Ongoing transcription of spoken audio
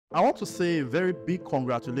I want to say a very big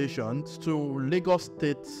congratulations to Lagos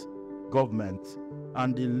State government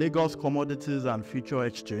and the Lagos Commodities and Future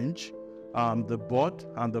Exchange, the board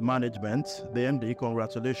and the management, the MD,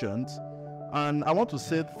 congratulations. And I want to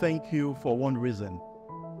say thank you for one reason.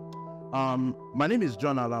 My name is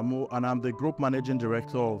John Alamo, and I'm the Group Managing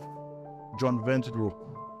Director of Johnvents Group.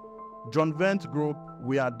 Johnvents Group,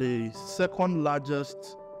 we are the second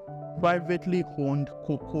largest privately owned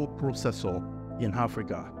cocoa processor in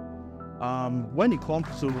Africa. When it comes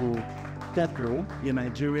to cocoa in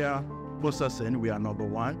Nigeria processing, we are number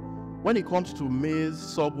one. When it comes to maize,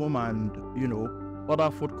 sorghum, and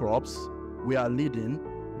other food crops, we are leading.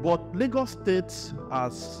 But Lagos State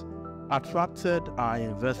has attracted our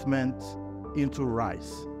investment into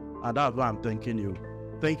rice, and that's why I'm thanking you.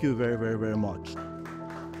 Thank you very, very, very much.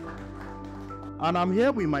 And I'm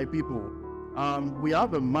here with my people. We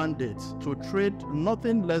have a mandate to trade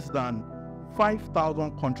nothing less than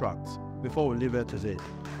 5,000 contracts before we leave here today.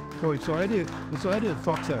 So it's already a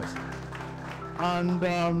success. And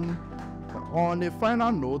on a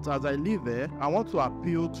final note, as I leave here, I want to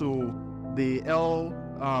appeal to the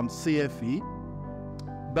LCFE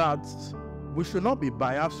that we should not be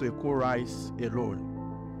biased to Eko Rice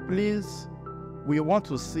alone. Please, we want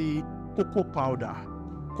to see cocoa powder,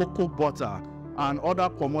 cocoa butter, and other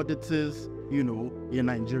commodities, in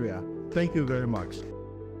Nigeria. Thank you very much.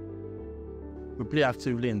 We play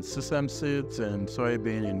actively in sesame seeds and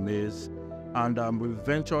soybean and maize, and we've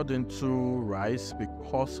ventured into rice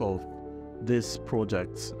because of this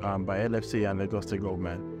project by LFC and Lagos State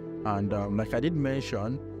government. And like I did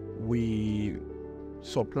mention, we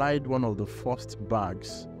supplied one of the first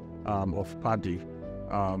bags of paddy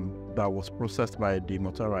that was processed by the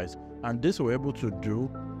Imota rice, and this we were able to do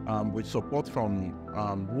with support from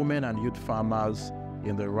women and youth farmers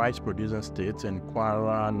in the rice producing states in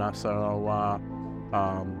Kwara, Nasarawa,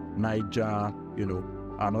 Niger,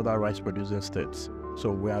 and other rice producing states. So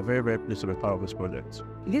we are very, very pleased to be part of this project.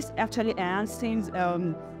 This actually enhances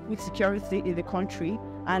food security in the country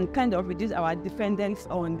and kind of reduce our dependence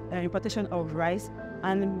on importation of rice.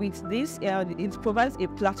 And with this, it provides a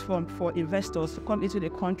platform for investors to come into the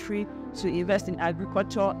country to invest in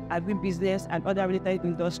agriculture, agribusiness, and other related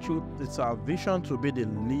industries. It's our vision to be a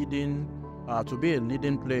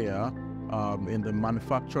leading player in the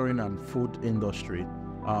manufacturing and food industry.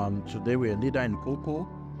 Today we're a leader in cocoa.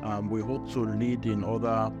 We hope to lead in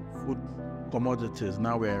other food commodities.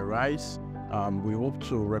 Now we're rice. We hope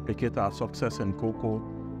to replicate our success in cocoa,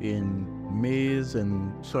 in maize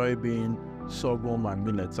and soybean, sorghum and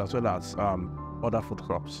millets, as well as other food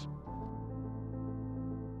crops.